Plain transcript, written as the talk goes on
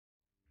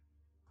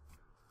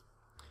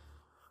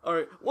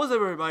Alright, what's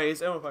up everybody,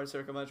 it's Empire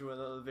Circle coming with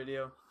another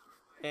video.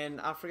 And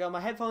I forgot my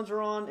headphones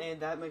are on,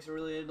 and that makes a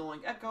really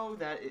annoying echo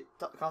that it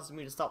causes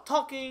me to stop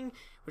talking,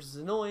 which is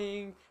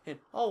annoying. And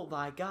oh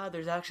my god,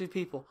 there's actually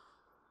people.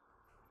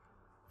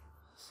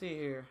 Let's see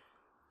here.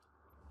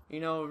 You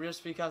know,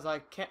 just because I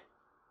can't...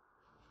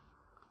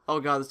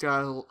 Oh god, this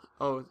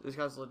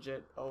guy's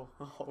legit. Oh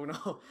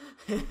no.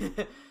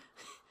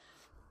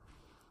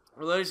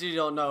 For those of you who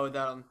don't know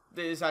that,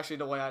 this is actually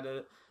the way I did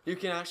it. You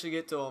can actually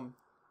get to,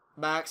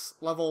 max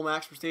level,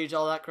 max prestige,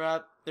 all that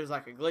crap. There's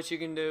like a glitch you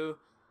can do.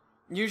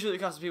 Usually it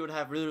causes people to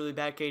have really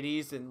bad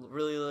KDs and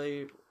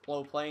really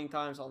low playing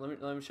time. So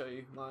let me show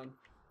you mine.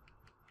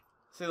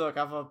 See, look,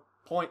 I have a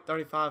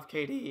 .35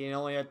 KD and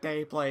only a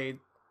day played,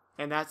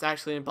 and that's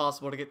actually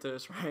impossible to get to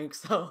this rank.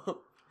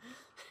 So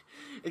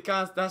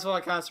that's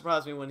what kind of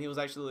surprised me when he was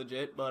actually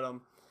legit. But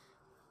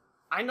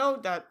I know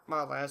that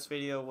my last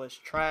video was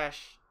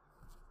trash.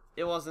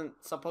 It wasn't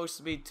supposed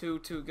to be too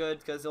good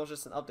because it was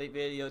just an update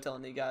video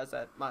telling you guys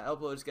that my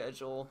upload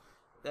schedule.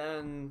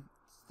 Then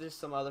there's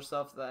some other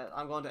stuff that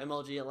I'm going to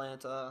MLG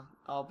Atlanta.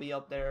 I'll be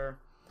up there.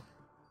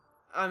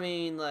 I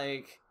mean,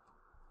 like,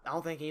 I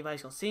don't think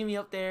anybody's gonna see me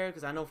up there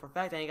because I know for a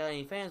fact I ain't got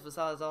any fans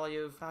besides all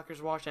you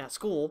fuckers watching at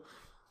school.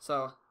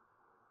 So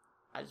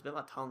I just bit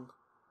my tongue.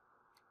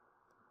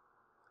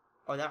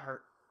 Oh, that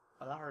hurt.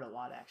 Oh, that hurt a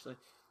lot actually.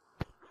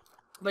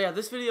 But yeah,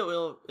 this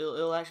video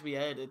it'll actually be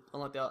edited,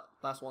 unlike the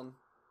last one.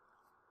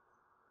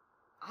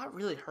 I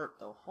really hurt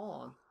though.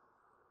 Hold on.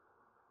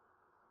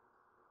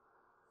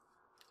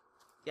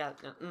 Yeah,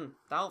 that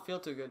don't feel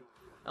too good.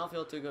 I don't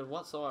feel too good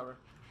whatsoever.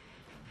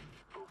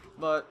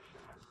 But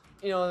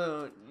you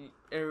know,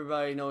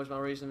 everybody knows my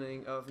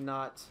reasoning of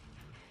not.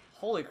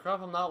 Holy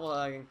crap! I'm not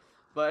lagging.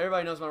 But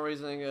everybody knows my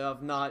reasoning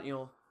of not, you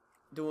know,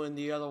 doing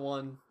the other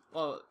one.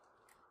 Well,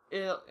 I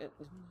didn't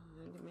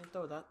mean to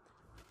throw that.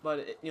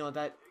 But you know,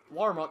 that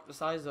watermark the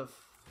size of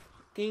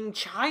fucking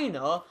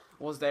China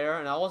was there,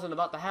 and I wasn't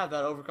about to have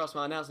that over across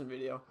my announcement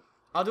video.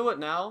 I'll do it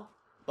now,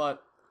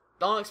 but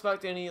don't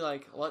expect any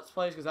like let's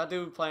plays because I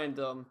do plan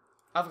to.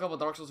 I have a couple of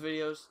Dark Souls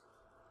videos,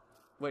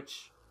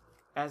 which,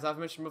 as I've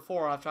mentioned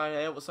before, I've tried to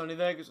edit with Sony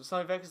Vegas. But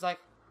Sony Vegas is like,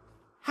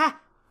 ha,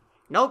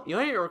 nope, you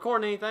ain't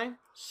recording anything.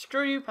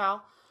 Screw you,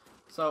 pal.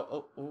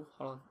 So, hold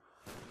on.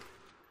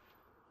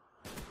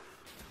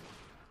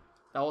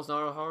 That was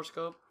not a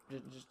horoscope.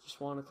 Just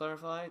want to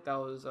clarify. That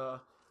was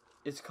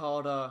it's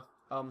called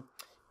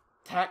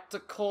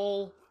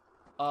tactical,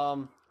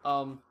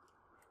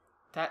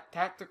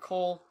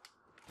 tactical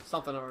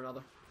something or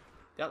another.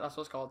 Yeah, that's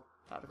what it's called.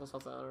 Tactical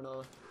something or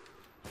another.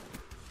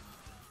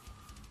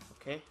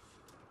 Okay.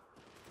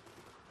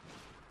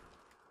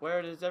 Where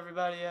is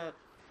everybody at?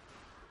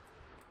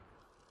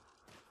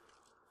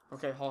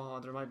 Okay, hold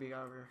on. There might be a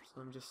guy over here.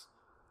 So let me just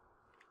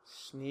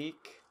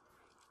sneak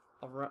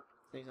around.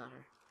 He's not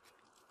here.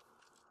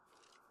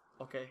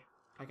 Okay,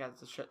 I got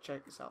to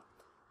check this out.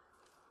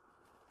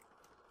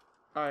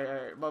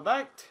 Alright, but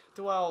back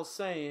to what I was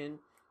saying,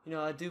 you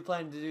know, I do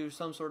plan to do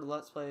some sort of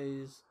Let's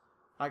Plays,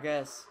 I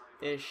guess,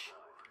 ish.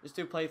 Just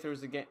do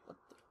playthroughs again.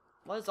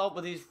 What is up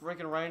with these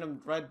freaking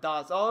random red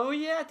dots? Oh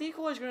yeah,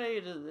 decoys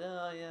grenade!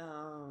 Oh yeah.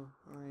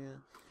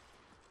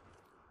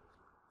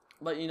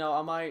 But you know,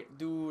 I might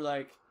do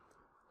like,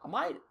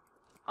 I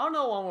don't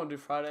know what I'm gonna do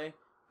Friday.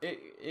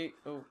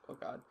 Oh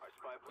god.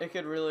 It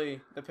could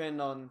really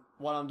depend on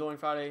what I'm doing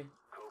Friday.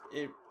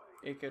 It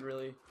could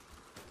really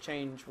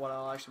change what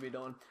I'll actually be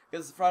doing.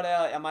 Because Friday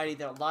I might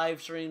either live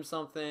stream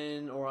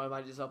something or I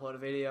might just upload a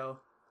video.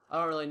 I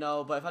don't really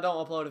know, but if I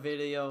don't upload a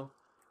video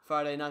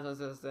Friday night,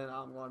 then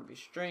I'm going to be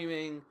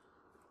streaming.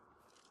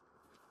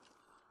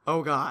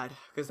 Oh god,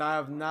 because I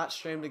have not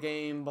streamed a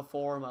game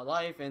before in my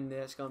life, and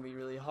it's going to be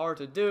really hard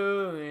to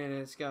do, and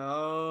it's going to,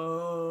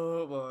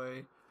 oh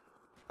boy.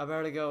 I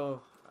better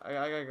go, I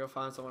gotta go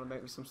find someone to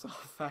make me some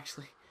stuff,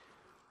 actually.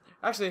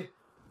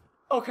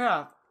 Oh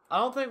crap. I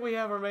don't think we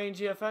have our main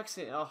GFX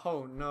in.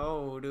 Oh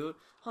no, dude.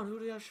 Hold on, who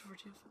do you have for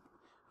GFX?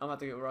 I'm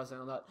about to get Rosin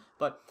on that.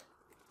 But,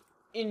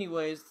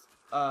 anyways,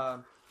 I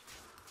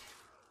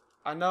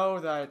know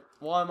that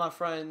one of my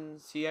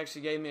friends, he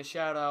actually gave me a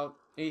shout out.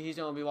 He's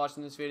gonna be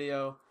watching this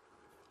video.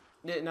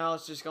 Now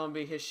it's just gonna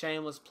be his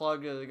shameless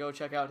plug to go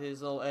check out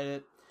his little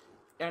edit.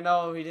 I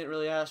know he didn't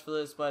really ask for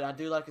this, but I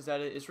do like his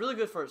edit. It's really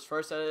good for his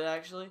first edit,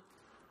 actually.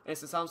 And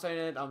since I'm saying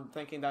it, I'm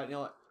thinking that, you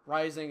know,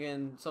 Rising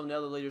and some of the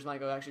other leaders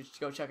might actually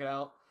go check it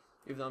out.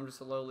 Even though I'm just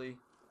a lowly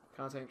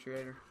content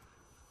creator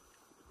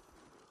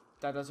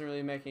that doesn't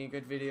really make any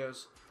good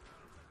videos.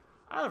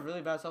 I have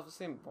really bad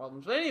self-esteem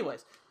problems. But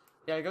anyways,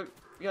 yeah,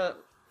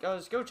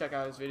 guys, go check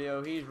out his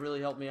video. He's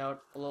really helped me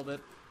out a little bit,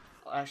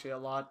 actually a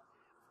lot,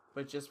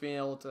 with just being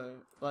able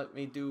to let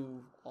me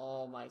do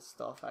all my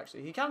stuff.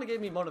 Actually, he kind of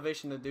gave me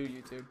motivation to do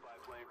YouTube,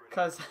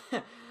 cause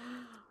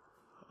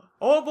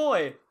oh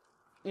boy.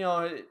 You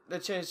know,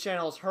 his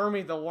channel is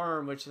Hermie the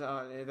Worm, which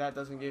that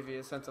doesn't give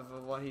you a sense of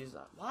what he's.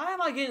 Why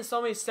am I getting so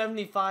many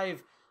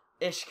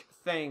 75-ish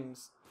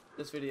things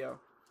this video?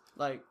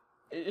 Like,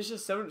 it's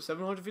just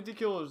 750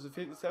 kills,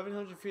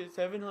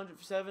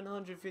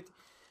 750,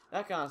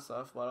 that kind of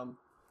stuff. But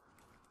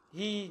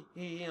you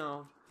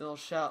know,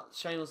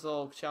 shameless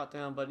little shout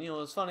down, but you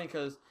know, it's funny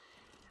because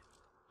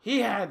he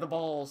had the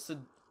balls to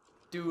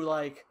do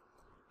like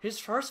his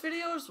first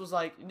videos was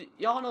like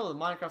y'all know the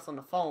Minecraft on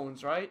the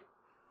phones, right?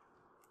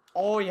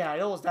 Oh yeah,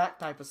 it was that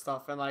type of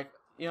stuff, and like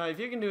you know, if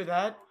you can do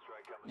that,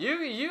 you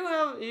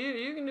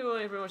can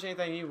do pretty much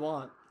anything you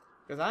want.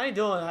 Cause I ain't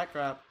doing that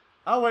crap.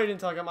 I'll wait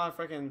until I get my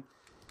freaking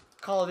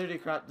Call of Duty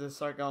crap to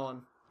start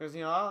going. Cause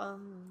you know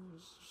I'm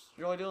just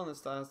really doing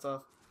this kind of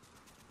stuff.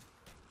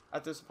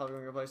 At this, I'm probably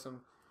gonna go play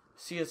some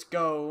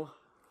CS:GO.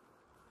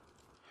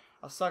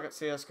 I suck at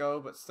CS:GO,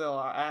 but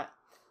still,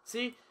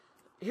 see.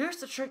 Here's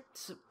the trick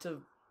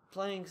to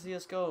playing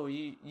CS:GO.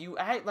 You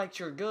act like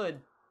you're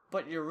good,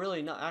 but you're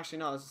really not. Actually,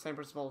 no. It's the same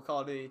principle of Call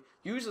of Duty.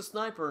 Use a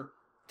sniper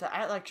to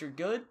act like you're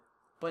good,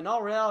 but in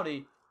all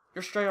reality,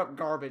 you're straight up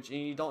garbage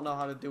and you don't know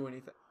how to do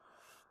anything.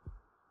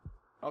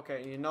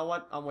 Okay, you know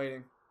what? I'm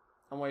waiting.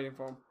 I'm waiting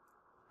for him.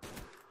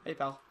 Hey,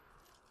 pal.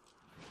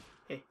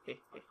 Hey.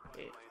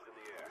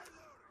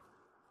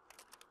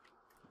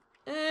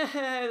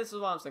 This is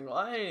why I'm single.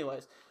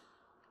 Anyways.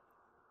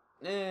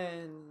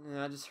 And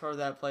I just heard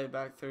that play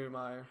back through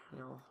my, you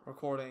know,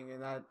 recording,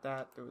 and that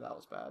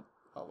was bad.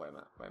 Oh, wait a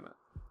minute.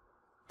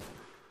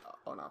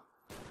 Oh no.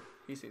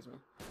 He sees me.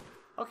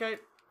 Okay,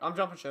 I'm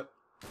jumping ship.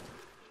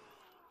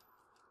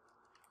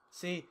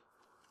 See,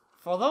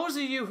 for those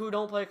of you who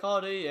don't play Call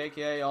of Duty,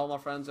 aka all my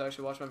friends who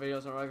actually watch my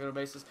videos on a regular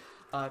basis,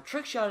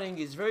 trick shotting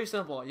is very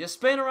simple. You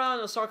spin around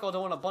in a circle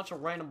doing a bunch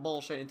of random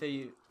bullshit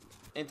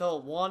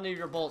until one of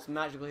your bullets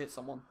magically hits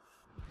someone.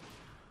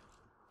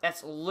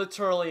 That's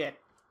literally it.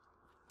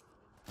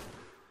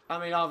 I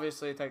mean,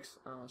 obviously it takes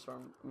a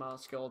certain amount of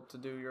skill to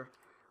do your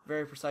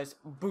very precise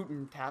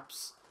bootin'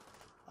 taps.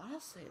 Why did I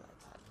say it like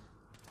that?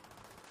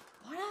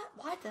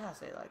 Why did I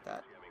say it like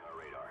that?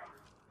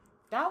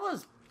 That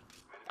was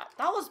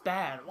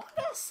bad. Why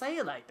did I say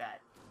it like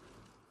that?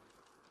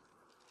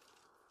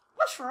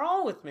 What's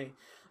wrong with me?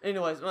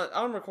 Anyways,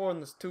 I'm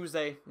recording this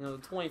Tuesday, you know,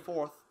 the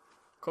 24th.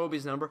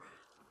 Kobe's number.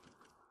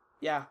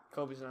 Yeah,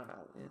 Kobe's number.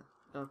 Yeah.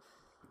 No.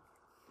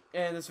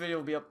 And this video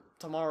will be up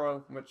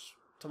tomorrow, which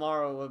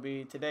tomorrow will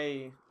be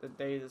today, the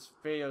day this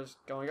video is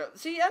going up.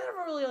 See, I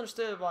never really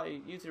understood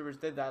why YouTubers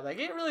did that. Like,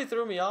 it really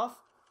threw me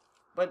off.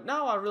 But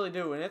now I really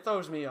do, and it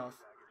throws me off.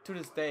 To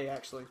this day,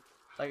 actually.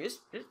 Like, it's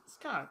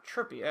kind of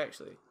trippy,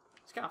 actually.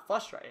 It's kind of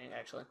frustrating,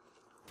 actually.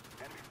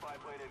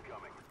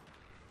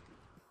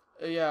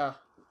 Yeah.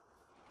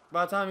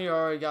 By the time you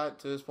already got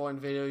to this point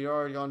in the video, you're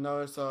already going to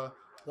notice a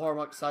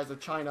watermark the size of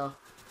China.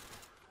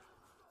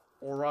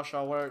 Or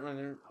Russia,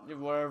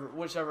 whatever,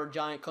 whichever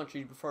giant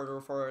country you prefer to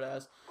refer it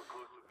as.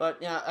 But,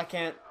 yeah, I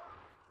can't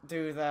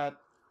do that.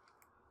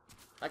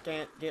 I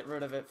can't get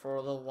rid of it for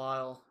a little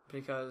while.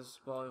 Because,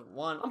 well,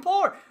 one, I'm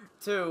poor!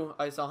 Two,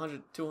 it's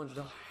 $200.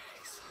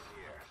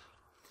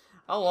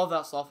 I love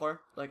that software.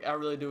 Like, I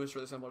really do. It's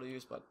really simple to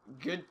use, but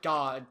good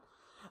God.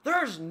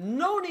 There's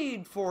no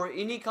need for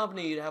any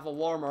company to have a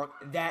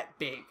watermark that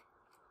big.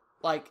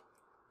 Like,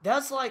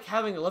 that's like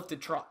having a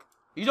lifted truck.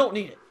 You don't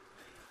need it.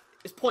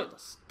 It's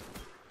pointless.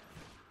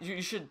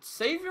 You should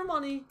save your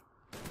money.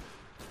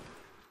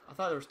 I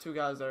thought there was two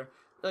guys there.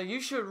 Like,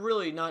 you should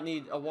really not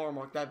need a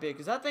watermark that big,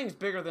 because that thing's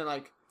bigger than,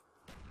 like,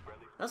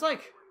 that's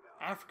like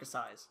Africa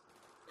size.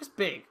 It's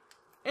big.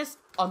 It's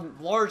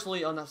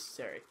largely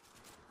unnecessary.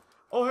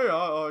 Oh,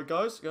 hey,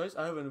 guys,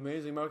 I have an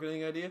amazing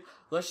marketing idea.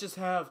 Let's just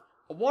have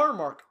a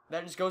watermark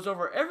that just goes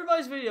over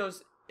everybody's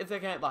videos if they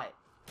can't buy it.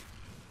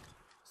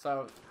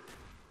 So,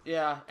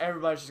 yeah,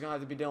 everybody's just gonna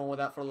have to be dealing with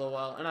that for a little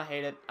while, and I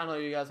hate it. I know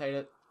you guys hate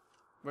it.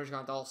 We're just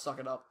gonna have to all suck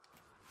it up.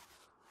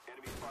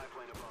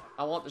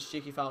 I want this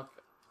cheeky final.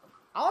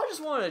 I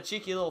just wanted a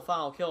cheeky little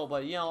final kill,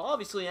 but you know,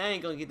 obviously I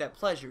ain't gonna get that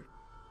pleasure.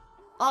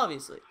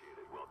 Obviously.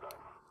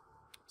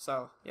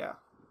 So, yeah.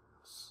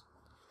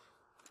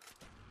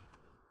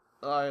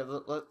 Alright,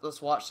 let's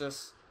watch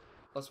this.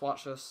 Let's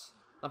watch this.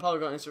 I'm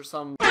probably gonna insert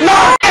some.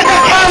 Oh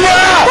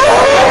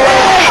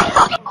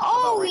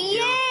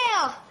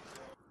yeah!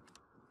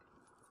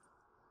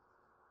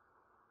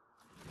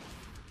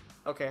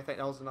 Okay, I think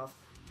that was enough.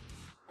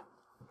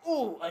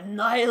 Ooh,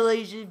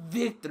 annihilation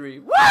victory!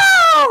 Woo!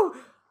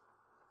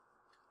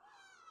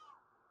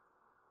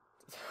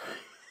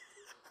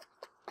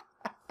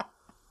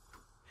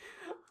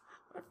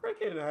 My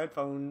freaking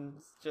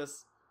headphones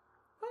just.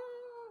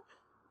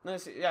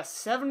 Let's see. Yeah,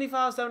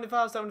 75.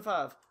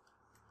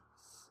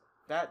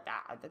 That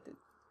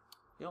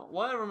you know,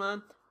 whatever,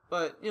 man.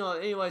 But you know,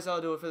 anyways, I'll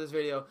do it for this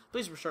video.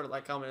 Please be sure to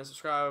like, comment, and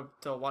subscribe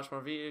to watch my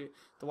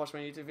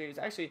YouTube videos.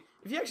 Actually,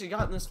 if you actually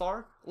gotten this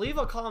far, leave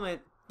a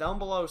comment down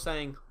below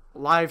saying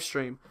live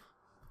stream.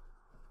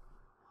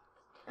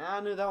 And I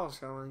knew that was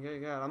coming.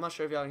 Good God, I'm not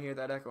sure if y'all can hear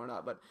that echo or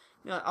not, but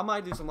you know, I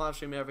might do some live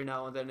streaming every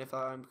now and then if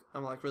I'm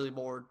like really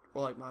bored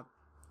or like my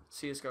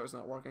CS:GO is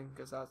not working,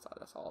 because that's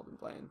all I've been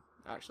playing.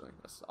 Actually,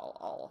 that's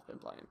all I've been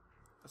playing.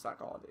 That's not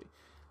Call of Duty.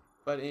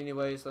 But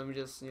anyways, let me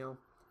just, you know,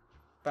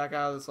 back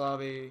out of this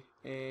lobby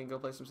and go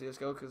play some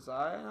CS:GO, because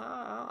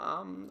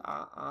I'm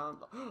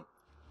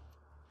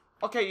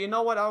okay, you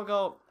know what? I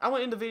want to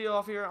end the video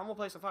off here. I'm gonna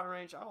play some Fire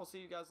Range. I will see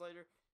you guys later.